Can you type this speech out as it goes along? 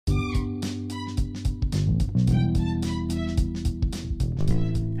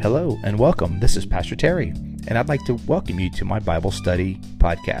Hello and welcome. This is Pastor Terry, and I'd like to welcome you to my Bible study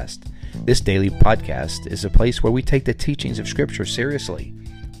podcast. This daily podcast is a place where we take the teachings of Scripture seriously,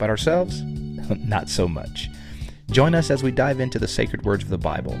 but ourselves, not so much. Join us as we dive into the sacred words of the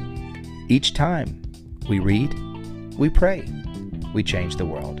Bible. Each time we read, we pray, we change the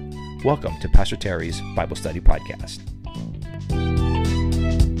world. Welcome to Pastor Terry's Bible Study Podcast.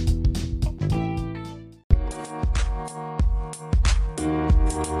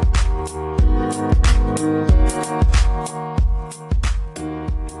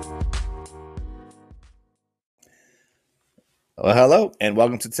 Well, hello, and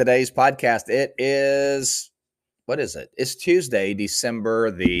welcome to today's podcast. It is, It's Tuesday,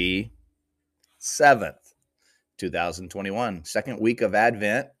 December the 7th, 2021, second week of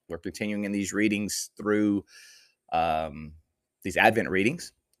Advent. We're continuing in these readings through these Advent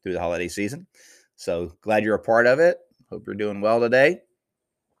readings through the holiday season. So glad you're a part of it. Hope you're doing well today.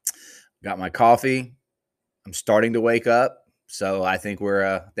 Got my coffee. I'm starting to wake up, so I think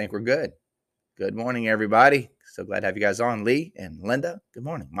we're good. Good morning, everybody. So glad to have you guys on. Lee and Linda, good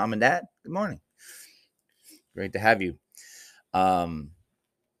morning. Mom and Dad, good morning. Great to have you. So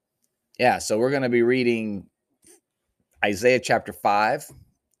we're going to be reading Isaiah chapter 5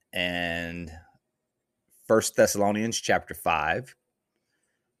 and 1 Thessalonians chapter 5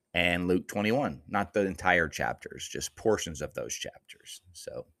 and Luke 21. Not the entire chapters, just portions of those chapters.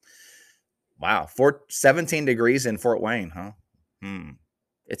 So, wow, 17 degrees in Fort Wayne, huh?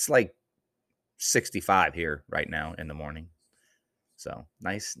 It's like 65 here right now in the morning. So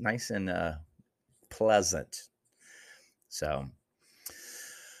nice and pleasant. So,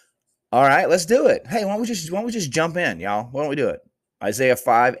 all right, let's do it. Hey, why don't we just jump in, y'all? Why don't we do it? Isaiah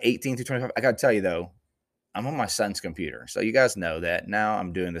 5, 18 through 25. I got to tell you, though, I'm on my son's computer. So you guys know that now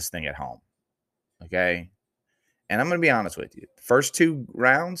I'm doing this thing at home. Okay. And I'm going to be honest with you. The first two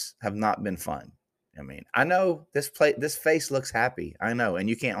rounds have not been fun. I mean, I know this face looks happy. I know. And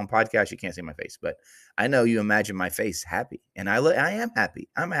you can't, on podcast, you can't see my face, but I know you imagine my face happy. And I am happy.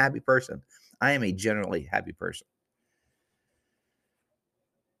 I'm a happy person. I am a generally happy person.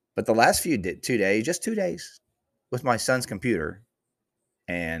 But the last 2 days, just 2 days with my son's computer,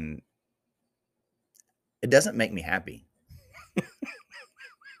 and it doesn't make me happy.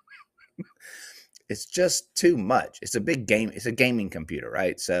 It's just too much. It's a big game. It's a gaming computer,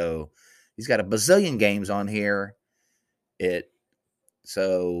 right? So he's got a bazillion games on here.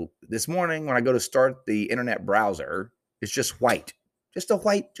 So this morning when I go to start the internet browser, it's just white. Just a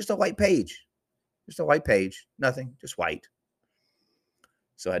white page. Just a white page. Nothing. Just white.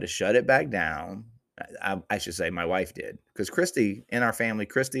 So I had to shut it back down. I should say my wife did. Because Christy, in our family,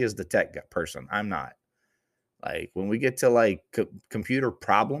 Christy is the tech person. I'm not. Like when we get to like computer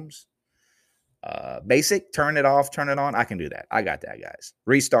problems, basic, turn it off, turn it on, I can do that. I got that, guys.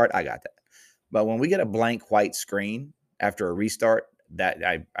 Restart, I got that. But when we get a blank white screen after a restart, that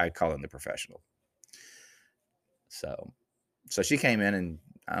I call in the professional. So she came in and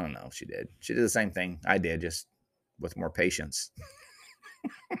I don't know, she did the same thing I did, just with more patience.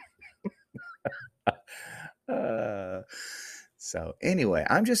 So anyway,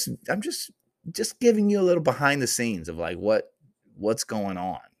 I'm just giving you a little behind the scenes of like what's going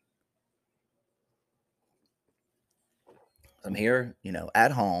on. I'm here,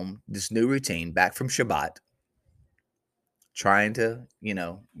 at home, this new routine, back from Shabbat, trying to,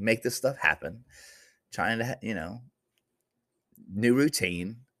 make this stuff happen, trying to, new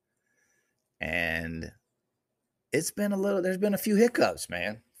routine. And there's been a few hiccups,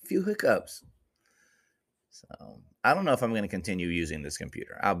 man, So I don't know if I'm going to continue using this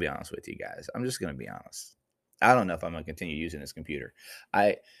computer. I'll be honest with you guys. I'm just going to be honest. I don't know if I'm going to continue using this computer.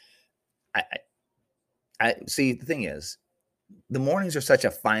 I see, the thing is, the mornings are such a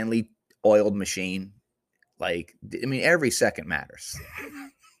finely oiled machine. Like, I mean, every second matters.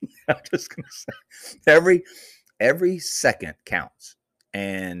 I'm just going to say every second counts.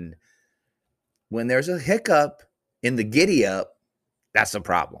 And when there's a hiccup in the giddy up, that's a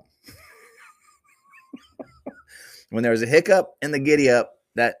problem. When there's a hiccup in the giddy up,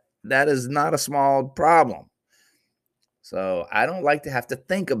 that is not a small problem. So I don't like to have to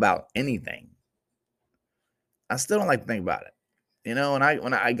think about anything. I still don't like to think about it. When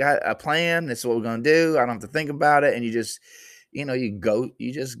I got a plan, this is what we're going to do. I don't have to think about it. And you just, you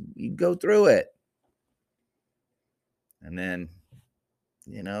go through it. And then,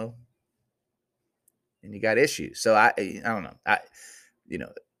 and you got issues. So I don't know.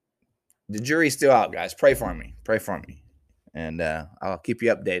 The jury's still out, guys. Pray for me. And I'll keep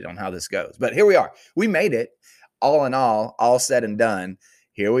you updated on how this goes. But here we are. We made it. All in all said and done.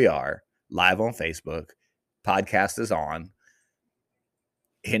 Here we are, live on Facebook. Podcast is on.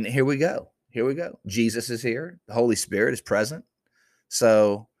 And here we go. Here we go. Jesus is here. The Holy Spirit is present.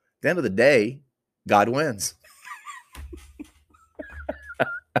 So at the end of the day, God wins.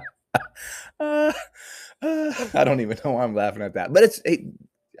 I don't even know why I'm laughing at that, but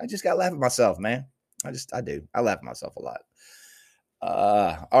I just got to laugh at myself, man. I do. I laugh at myself a lot.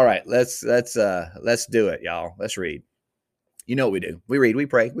 All right, let's do it, y'all. Let's read. You know what we do. We read, we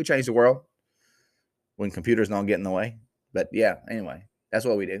pray, we change the world when computers don't get in the way. But yeah, anyway, that's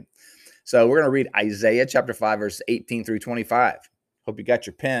what we do. So we're going to read Isaiah chapter 5, verse 18 through 25. Hope you got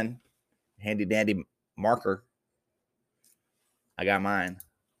your pen, handy dandy marker. I got mine.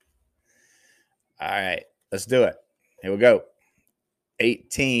 All right, let's do it. Here we go.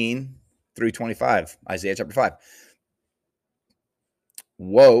 18 through 25, Isaiah chapter 5.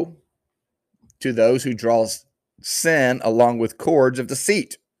 Woe to those who draw sin along with cords of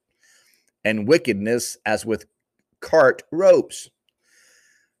deceit, and wickedness as with cart ropes.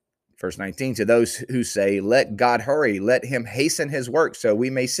 Verse 19, to those who say, let God hurry, let him hasten his work so we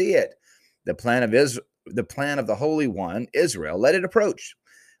may see it. The plan of the Holy One, Israel, let it approach.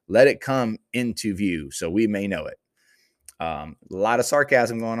 Let it come into view so we may know it. A lot of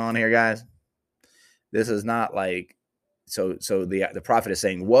sarcasm going on here, guys. This is not like, so the prophet is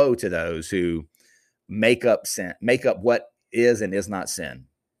saying, woe to those who make up sin, make up what is and is not sin.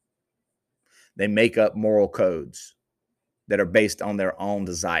 They make up moral codes that are based on their own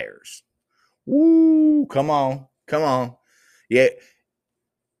desires. Woo, come on. Yeah.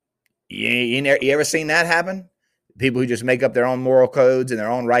 You ever seen that happen? People who just make up their own moral codes and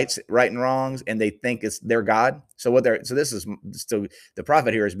their own right and wrongs, and they think it's their God. So the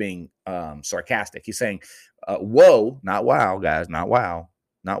prophet here is being sarcastic. He's saying, woe, not wow, guys, not wow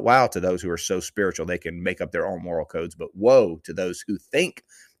to those who are so spiritual they can make up their own moral codes, but woe to those who think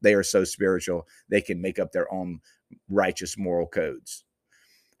they are so spiritual they can make up their own righteous moral codes,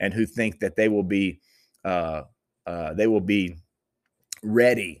 and who think that they will be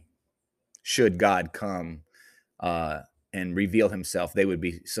ready should God come and reveal himself. They would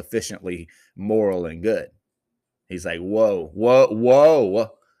be sufficiently moral and good. He's like, whoa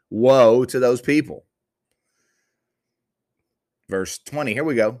to those people. Verse 20, here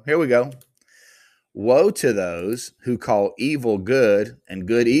we go. Woe to those who call evil good and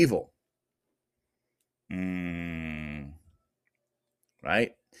good evil.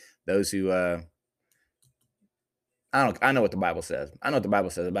 Right? Those who, I know what the Bible says. I know what the Bible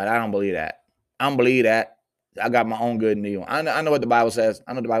says about it. I don't believe that. I got my own good and evil. I know what the Bible says.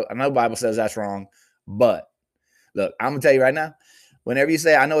 I know the Bible says that's wrong. But look, I'm gonna tell you right now, whenever you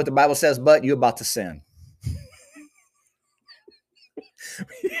say I know what the Bible says, but you're about to sin.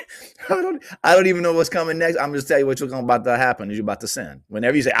 I don't even know what's coming next. I'm just telling you what's about to happen is you're about to sin.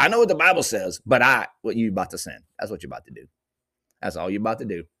 Whenever you say, I know what the Bible says, but what you about to sin. That's what you're about to do. That's all you're about to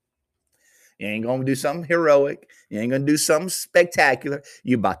do. You ain't going to do something heroic. You ain't going to do something spectacular.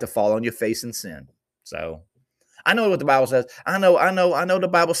 You're about to fall on your face and sin. So I know what the Bible says. I know the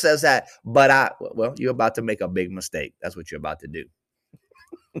Bible says that, but you're about to make a big mistake. That's what you're about to do.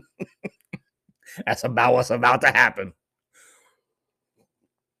 That's about what's about to happen.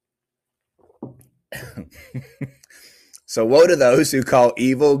 So woe to those who call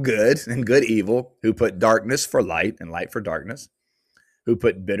evil good and good evil, who put darkness for light and light for darkness, who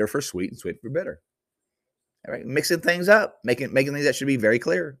put bitter for sweet and sweet for bitter. All right, mixing things up, making things that should be very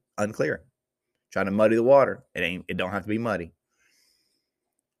clear, unclear. Trying to muddy the water. It don't have to be muddy.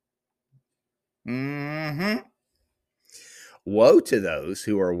 Woe to those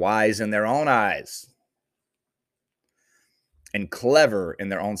who are wise in their own eyes and clever in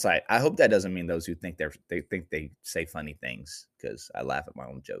their own sight. I hope that doesn't mean those who think they say funny things, because I laugh at my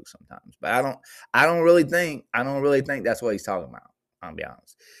own jokes sometimes. But I don't really think that's what he's talking about. I'll be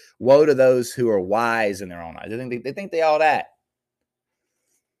honest. Woe to those who are wise in their own eyes. They think they all that.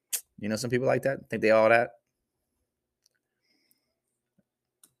 You know, some people like that. Think they all that.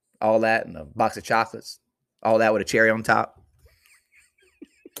 All that and a box of chocolates. All that with a cherry on top.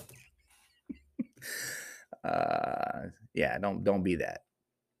 Yeah, don't be that.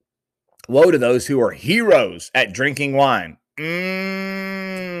 Woe to those who are heroes at drinking wine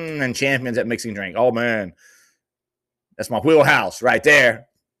and champions at mixing drink. Oh, man, that's my wheelhouse right there.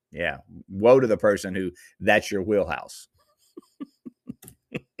 Yeah, woe to the person who that's your wheelhouse.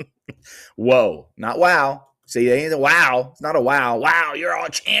 Whoa, not wow. See, it ain't a wow. It's not a wow. Wow, you're all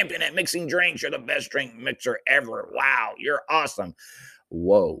champion at mixing drinks. You're the best drink mixer ever. Wow, you're awesome.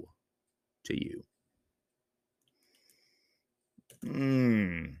 Woe to you.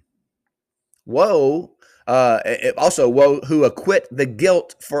 Woe. Also, woe who acquit the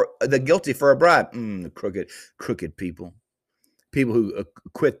guilty for a bribe. The crooked people. people who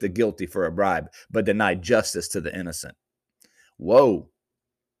acquit the guilty for a bribe, but deny justice to the innocent. Whoa.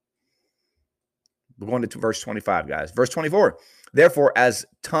 We're going to verse 25, guys. Verse 24. Therefore, as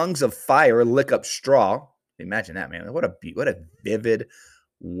tongues of fire lick up straw. Imagine that, man. What a vivid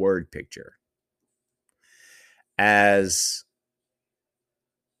word picture. As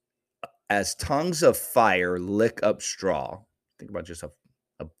tongues of fire lick up straw. Think about just a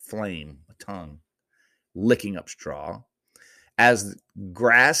flame, a tongue, licking up straw. As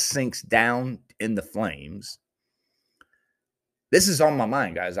grass sinks down in the flames. This is on my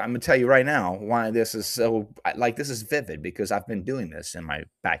mind, guys. I'm going to tell you right now why this is so, this is vivid, because I've been doing this in my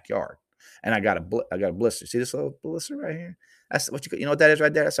backyard. And I got a blister. See this little blister right here? That's what you know what that is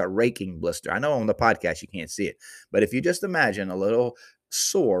right there? That's a raking blister. I know on the podcast you can't see it. But if you just imagine a little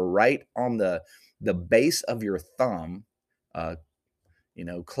sore right on the base of your thumb,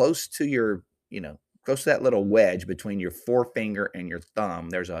 close to close to that little wedge between your forefinger and your thumb,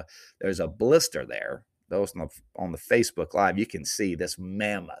 there's a blister there. Those on the Facebook Live, you can see this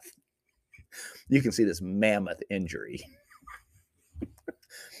mammoth. You can see this mammoth injury.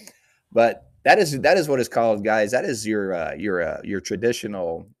 But that is what it's called, guys. That is your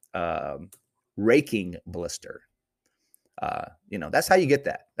traditional raking blister. That's how you get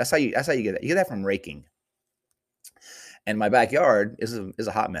that. That's how you get that. You get that from raking. And my backyard is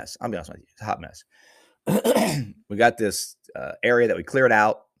a hot mess. I'll be honest with you, it's a hot mess. We got this area that we cleared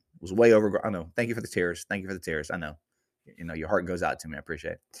out. It was way overgrown. I know. Thank you for the tears. Thank you for the tears. I know. Your heart goes out to me. I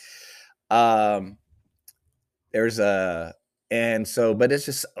appreciate it. But it's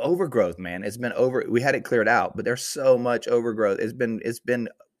just overgrowth, man. It's been we had it cleared out, but there's so much overgrowth. It's been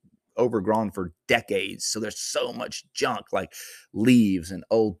overgrown for decades. So there's so much junk, like leaves and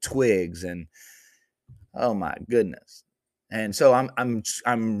old twigs, and oh my goodness. And so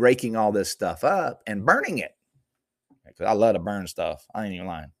I'm raking all this stuff up and burning it, because I love to burn stuff. I ain't even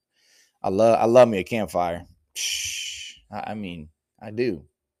lying. I love me a campfire. I mean, I do.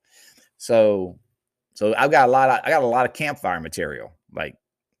 So I got a lot of campfire material. Like,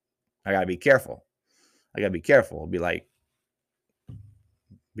 I gotta be careful. Be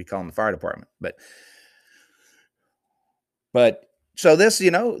calling the fire department. But so this,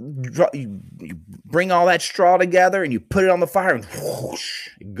 you bring all that straw together and you put it on the fire, and whoosh,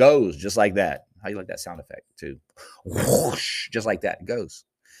 it goes just like that. How you like that sound effect too? Whoosh, just like that, it goes.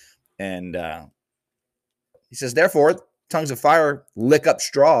 And he says, therefore, tongues of fire lick up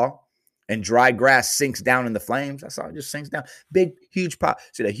straw, and dry grass sinks down in the flames. I saw it just sinks down. Big, huge pile.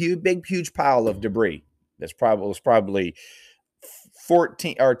 See the huge pile of debris was probably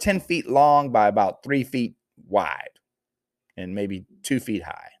 14 or 10 feet long by about 3 feet wide, and maybe 2 feet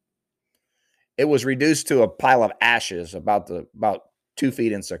high. It was reduced to a pile of ashes about 2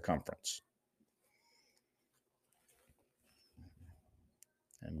 feet in circumference.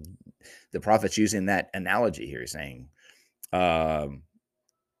 And the prophet's using that analogy here. He's saying,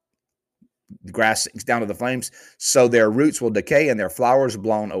 the grass sinks down to the flames, so their roots will decay and their flowers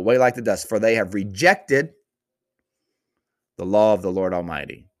blown away like the dust, for they have rejected the law of the Lord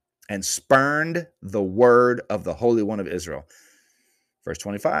Almighty and spurned the word of the Holy One of Israel. Verse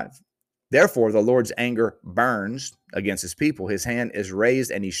 25. Therefore, the Lord's anger burns against his people. His hand is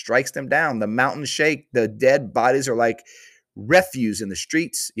raised and he strikes them down. The mountains shake. The dead bodies are like refuse in the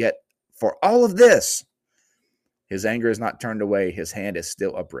streets. Yet for all of this, his anger is not turned away. His hand is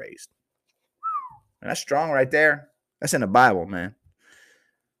still upraised. And that's strong right there. That's in the Bible, man.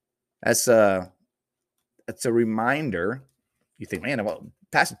 That's a reminder. You think, man, well,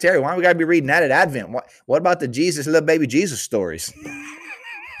 Pastor Terry, why do we got to be reading that at Advent? What about the little baby Jesus stories?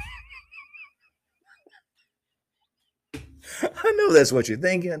 I know that's what you're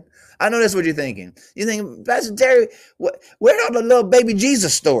thinking. You think, Pastor Terry, where are the little baby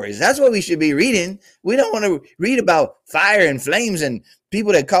Jesus stories? That's what we should be reading. We don't want to read about fire and flames and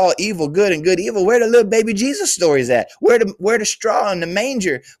people that call evil good and good evil. Where the little baby Jesus stories at? Where the straw in the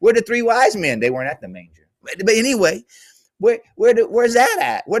manger? Where the 3 wise men? They weren't at the manger. But anyway, where's that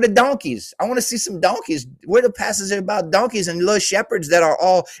at? Where the donkeys? I want to see some donkeys. Where the passages about donkeys and little shepherds that are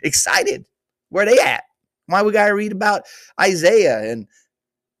all excited? Where they at? Why we got to read about Isaiah and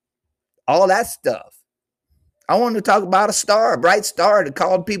all that stuff? I want to talk about a bright star that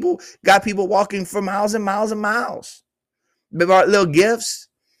got people walking for miles and miles and miles. They brought little gifts.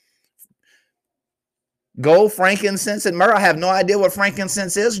 Gold, frankincense, and myrrh. I have no idea what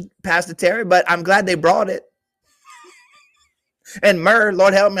frankincense is, Pastor Terry, but I'm glad they brought it. And myrrh,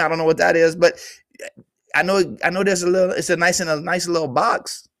 Lord help me, I don't know what that is, but I know there's it's a nice little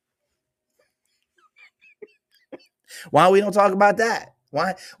box. Why we don't talk about that?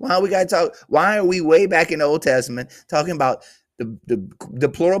 Why we got to talk? Why are we way back in the Old Testament talking about the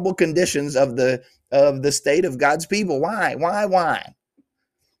deplorable conditions of the state of God's people. Why?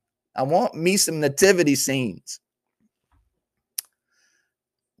 I want me some nativity scenes.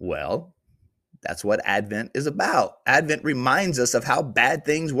 Well, that's what Advent is about. Advent reminds us of how bad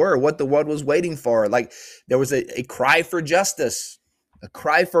things were, what the world was waiting for. Like there was a cry for justice, a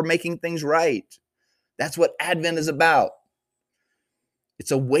cry for making things right. That's what Advent is about.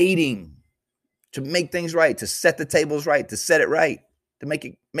 It's a waiting to make things right, to set the tables right, to set it right, to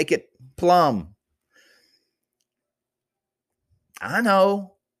make it plumb. I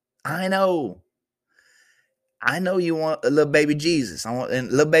know you want a little baby Jesus. I want a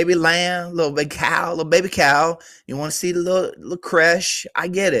little baby lamb, little baby cow. You want to see the little creche. I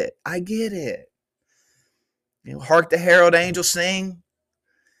get it. You know, hark the herald angels sing.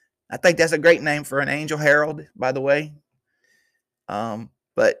 I think that's a great name for an angel herald, by the way.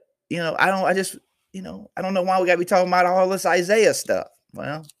 But I don't know why we got to be talking about all this Isaiah stuff.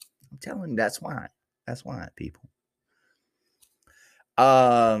 Well, I'm telling you, that's why. That's why, people.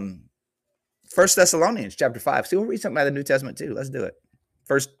 1 Thessalonians chapter 5. See, we'll read something out of the New Testament too. Let's do it.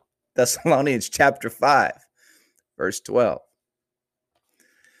 1 Thessalonians chapter 5, verse 12.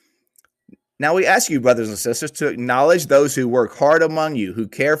 Now we ask you, brothers and sisters, to acknowledge those who work hard among you, who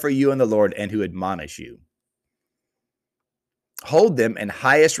care for you in the Lord, and who admonish you. Hold them in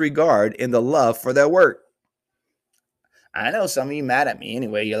highest regard in the love for their work. I know some of you mad at me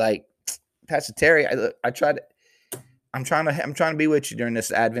anyway. You're like, Pastor Terry, I'm trying to be with you during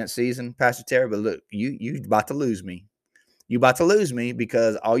this Advent season, Pastor Terry, but look, you about to lose me. You about to lose me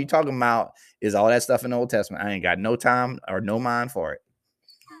because all you talking about is all that stuff in the Old Testament. I ain't got no time or no mind for it.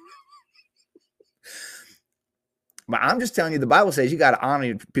 But I'm just telling you, the Bible says you got to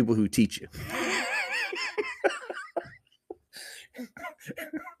honor people who teach you.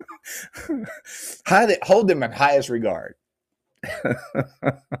 Hold them in highest regard.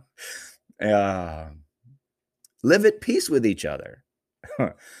 Live at peace with each other.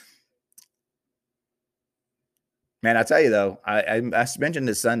 Man, I tell you though, I mentioned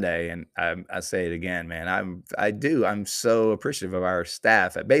this Sunday, and I say it again, man. I'm so appreciative of our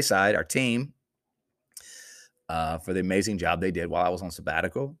staff at Bayside, our team, for the amazing job they did while I was on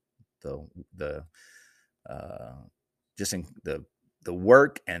sabbatical. The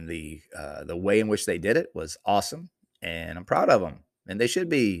work and the way in which they did it was awesome, and I'm proud of them. And they should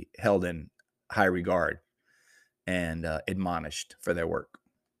be held in high regard and admonished for their work.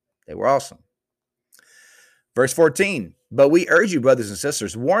 They were awesome. Verse 14, but we urge you, brothers and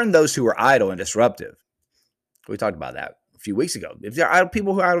sisters, warn those who are idle and disruptive. We talked about that a few weeks ago. If there are idle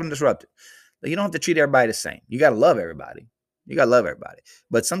people who are idle and disruptive, you don't have to treat everybody the same. You got to love everybody.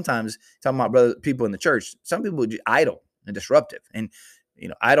 But sometimes, talking about people in the church, some people are just idle and disruptive. And,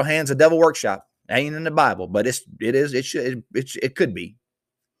 idle hands, a devil workshop. That ain't in the Bible, but it could be.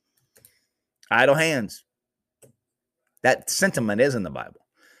 Idle hands. That sentiment is in the Bible.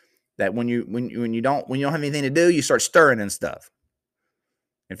 That when you don't have anything to do, you start stirring and stuff.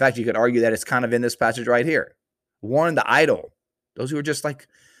 In fact, you could argue that it's kind of in this passage right here. Warn the idle, those who are just like,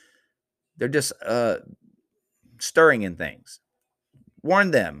 they're just stirring in things.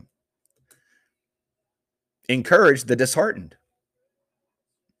 Warn them. Encourage the disheartened.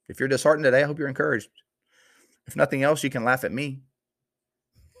 If you're disheartened today, I hope you're encouraged. If nothing else, you can laugh at me.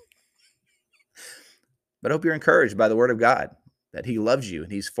 But I hope you're encouraged by the word of God, that he loves you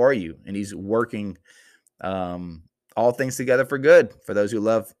and he's for you and he's working all things together for good for those who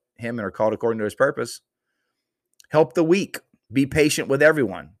love him and are called according to his purpose. Help the weak. Be patient with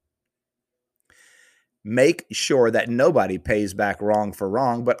everyone. Make sure that nobody pays back wrong for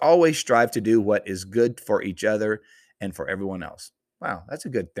wrong, but always strive to do what is good for each other and for everyone else. Wow, that's a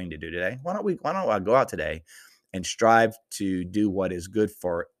good thing to do today. Why don't I go out today and strive to do what is good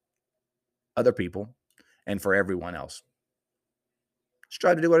for other people and for everyone else?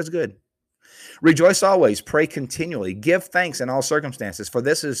 Strive to do what is good. Rejoice always, pray continually, give thanks in all circumstances, for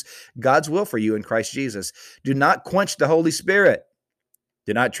this is God's will for you in Christ Jesus. Do not quench the Holy Spirit.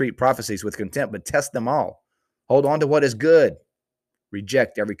 Do not treat prophecies with contempt, but test them all. Hold on to what is good.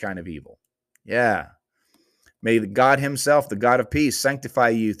 Reject every kind of evil. Yeah. May God himself, the God of peace, sanctify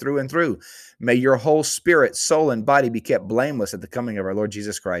you through and through. May your whole spirit, soul, and body be kept blameless at the coming of our Lord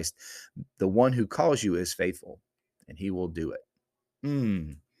Jesus Christ. The one who calls you is faithful, and he will do it.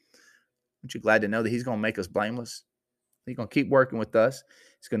 Aren't you glad to know that he's going to make us blameless? He's going to keep working with us.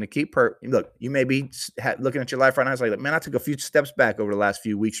 He's going to keep look, you may be looking at your life right now. It's like, man, I took a few steps back over the last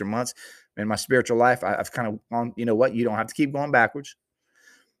few weeks or months in my spiritual life. I've kind of gone, you know what? You don't have to keep going backwards.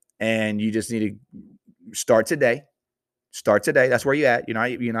 And you just need to start today. Start today. That's where you're at.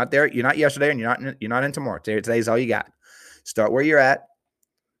 You're not there. You're not yesterday, and you're not in tomorrow. Today's all you got. Start where you're at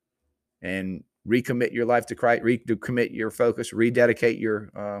and recommit your life to Christ, recommit your focus, rededicate your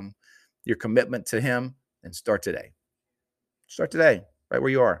commitment to him, and start today. Start today, right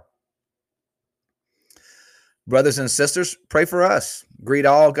where you are. Brothers and sisters, pray for us. Greet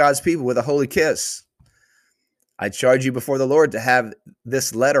all God's people with a holy kiss. I charge you before the Lord to have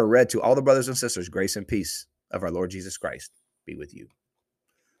this letter read to all the brothers and sisters. Grace and peace of our Lord Jesus Christ be with you.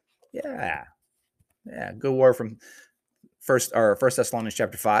 Yeah. Good word from First Thessalonians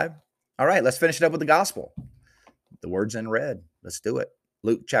chapter 5. All right, let's finish it up with the gospel. The words in red. Let's do it.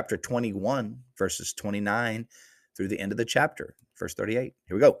 Luke chapter 21, verses 29 through the end of the chapter, verse 38.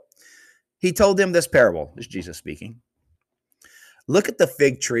 Here we go. He told them this parable. This is Jesus speaking. Look at the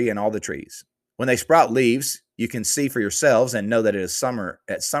fig tree and all the trees. When they sprout leaves, you can see for yourselves and know that it is summer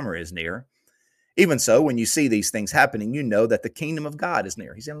is near. Even so, when you see these things happening, you know that the kingdom of God is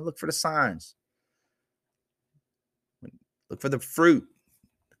near. He's going to look for the signs. Look for the fruit.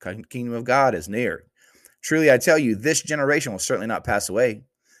 The kingdom of God is near. Truly, I tell you, this generation will certainly not pass away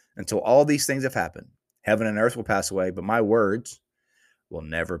until all these things have happened. Heaven and earth will pass away, but my words will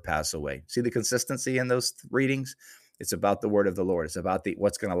never pass away. See the consistency in those readings? It's about the word of the Lord. It's about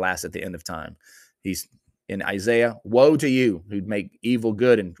what's going to last at the end of time. He's in Isaiah, woe to you who'd make evil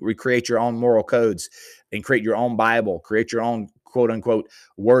good and recreate your own moral codes and create your own Bible, create your own quote unquote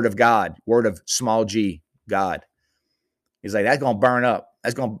word of God, word of small g, God. He's like, that's going to burn up.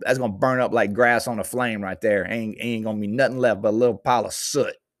 That's going to burn up like grass on a flame right there. Ain't going to be nothing left but a little pile of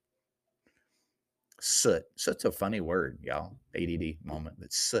soot. Soot. Soot's a funny word, y'all. ADD moment,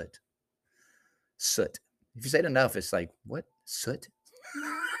 but soot. Soot. If you say it enough, it's like, what? Soot?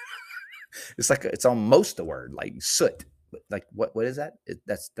 It's like it's almost a word, like soot. Like what is that?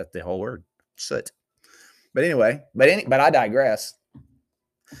 That's the whole word, soot. But anyway, but I digress.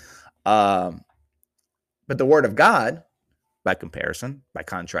 But the word of God, by comparison, by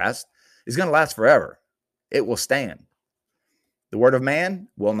contrast, is going to last forever. It will stand. The word of man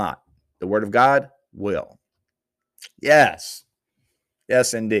will not. The word of God will. Yes.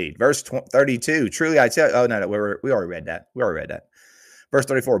 Yes, indeed. Verse 32. Truly, I tell you. Oh, no, we already read that. Verse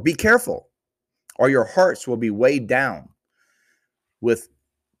 34. Be careful, or your hearts will be weighed down with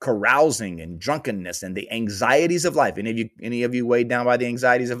carousing and drunkenness and the anxieties of life. Any of you weighed down by the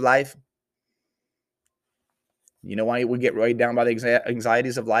anxieties of life? You know why we get weighed down by the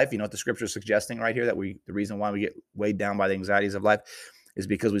anxieties of life? You know what the scripture is suggesting right here? The reason why we get weighed down by the anxieties of life is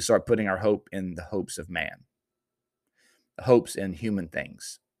because we start putting our hope in the hopes of man, the hopes in human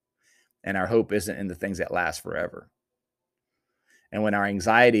things. And our hope isn't in the things that last forever. And when our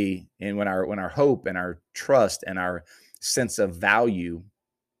anxiety and when our hope and our trust and our sense of value,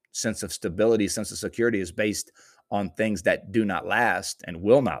 sense of stability, sense of security is based on things that do not last and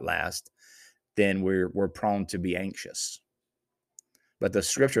will not last, then we're prone to be anxious. But the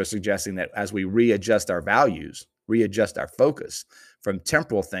scripture is suggesting that as we readjust our values, readjust our focus from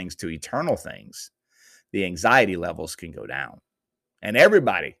temporal things to eternal things, the anxiety levels can go down. And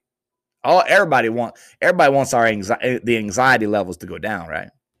everybody wants the anxiety levels to go down, right?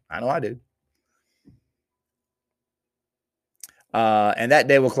 I know I do. And that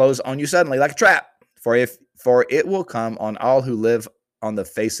day will close on you suddenly like a trap, for it will come on all who live on the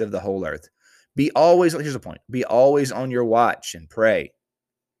face of the whole earth. Here's the point. Be always on your watch and pray.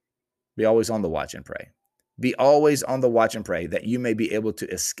 Be always on the watch and pray. Be always on the watch and pray that you may be able to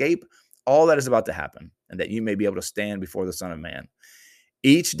escape all that is about to happen and that you may be able to stand before the Son of Man.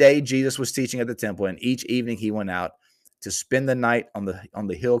 Each day Jesus was teaching at the temple, and each evening he went out to spend the night on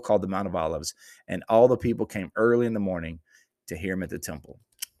the hill called the Mount of Olives, and all the people came early in the morning to hear him at the temple.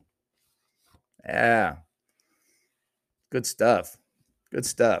 Yeah. Good stuff. Good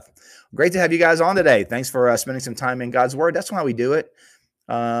stuff. Great to have you guys on today. Thanks for spending some time in God's word. That's why we do it.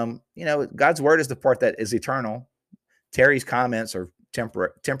 God's word is the part that is eternal. Terry's comments are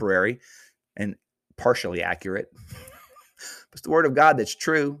temporary and partially accurate. It's the word of God that's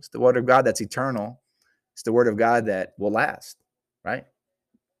true. It's the word of God that's eternal. It's the word of God that will last, right?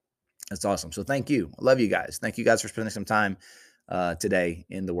 That's awesome. So thank you. I love you guys. Thank you guys for spending some time today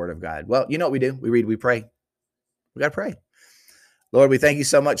in the word of God. Well, you know what we do? We read, we pray. We got to pray. Lord, we thank you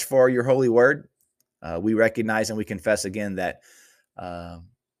so much for your holy word. We recognize and we confess again that the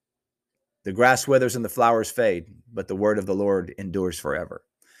grass withers and the flowers fade, but the word of the Lord endures forever.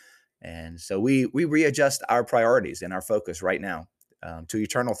 And so we readjust our priorities and our focus right now to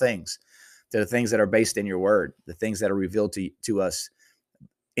eternal things, to the things that are based in your word, the things that are revealed to us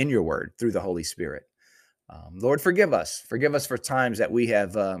in your word through the Holy Spirit. Lord, forgive us. Forgive us for times that we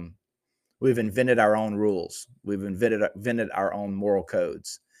have we've invented our own rules. We've invented our own moral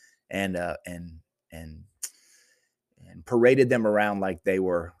codes, and and paraded them around like they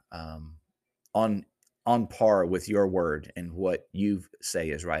were on par with your word and what you say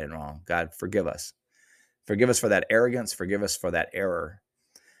is right and wrong. God, forgive us. Forgive us for that arrogance. Forgive us for that error.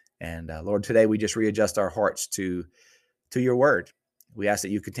 And Lord, today we just readjust our hearts to your word. We ask that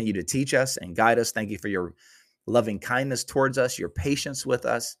you continue to teach us and guide us. Thank you for your loving kindness towards us, your patience with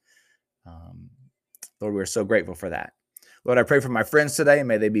us. Lord, we're so grateful for that. Lord, I pray for my friends today.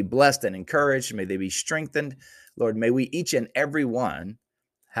 May they be blessed and encouraged. May they be strengthened. Lord, may we each and every one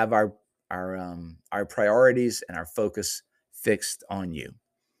have our priorities and our focus fixed on you.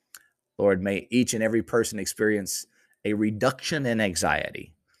 Lord, may each and every person experience a reduction in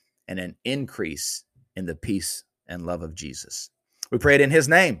anxiety and an increase in the peace and love of Jesus. We pray it in his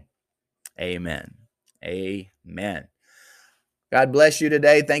name. Amen. Amen. God bless you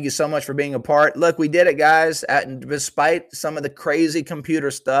today. Thank you so much for being a part. Look, we did it, guys. Despite some of the crazy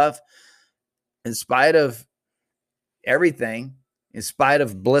computer stuff, in spite of everything, in spite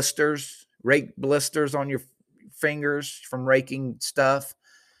of blisters, rake blisters on your fingers from raking stuff,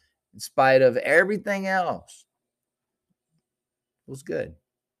 in spite of everything else, it was good.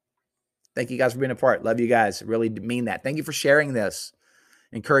 Thank you guys for being a part. Love you guys. Really mean that. Thank you for sharing this,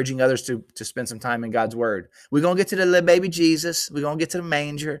 encouraging others to spend some time in God's word. We're going to get to the little baby Jesus. We're going to get to the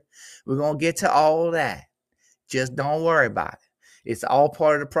manger. We're going to get to all that. Just don't worry about it. It's all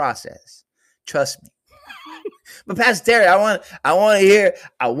part of the process. Trust me. But Pastor Terry, I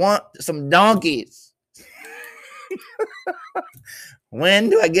want some donkeys. When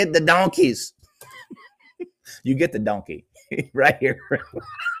do I get the donkeys? You get the donkey right here.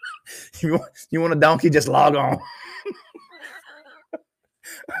 You want a donkey? Just log on.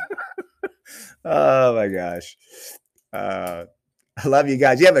 Oh my gosh. I love you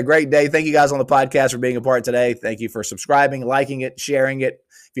guys. You have a great day. Thank you guys on the podcast for being a part today. Thank you for subscribing, liking it, sharing it.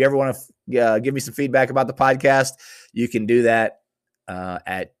 If you ever want to give me some feedback about the podcast, you can do that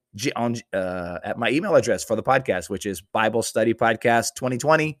at my email address for the podcast, which is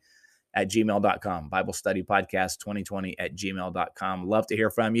BibleStudyPodcast2020@gmail.com. BibleStudyPodcast2020@gmail.com. Love to hear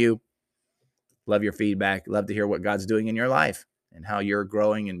from you. Love your feedback. Love to hear what God's doing in your life and how you're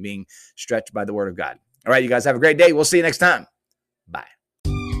growing and being stretched by the word of God. All right, you guys have a great day. We'll see you next time. Bye.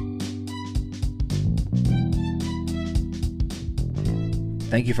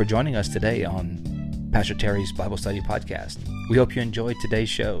 Thank you for joining us today on Pastor Terry's Bible Study Podcast. We hope you enjoyed today's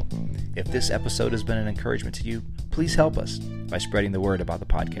show. If this episode has been an encouragement to you, please help us by spreading the word about the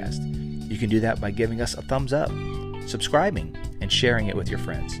podcast. You can do that by giving us a thumbs up, subscribing, and sharing it with your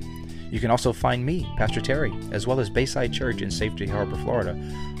friends. You can also find me, Pastor Terry, as well as Bayside Church in Safety Harbor, Florida,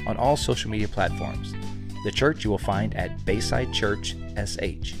 on all social media platforms. The church you will find at Bayside Church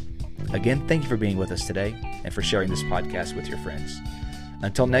SH. Again, thank you for being with us today and for sharing this podcast with your friends.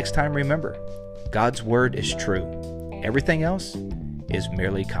 Until next time, remember, God's word is true. Everything else is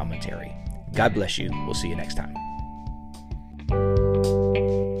merely commentary. God bless you. We'll see you next time.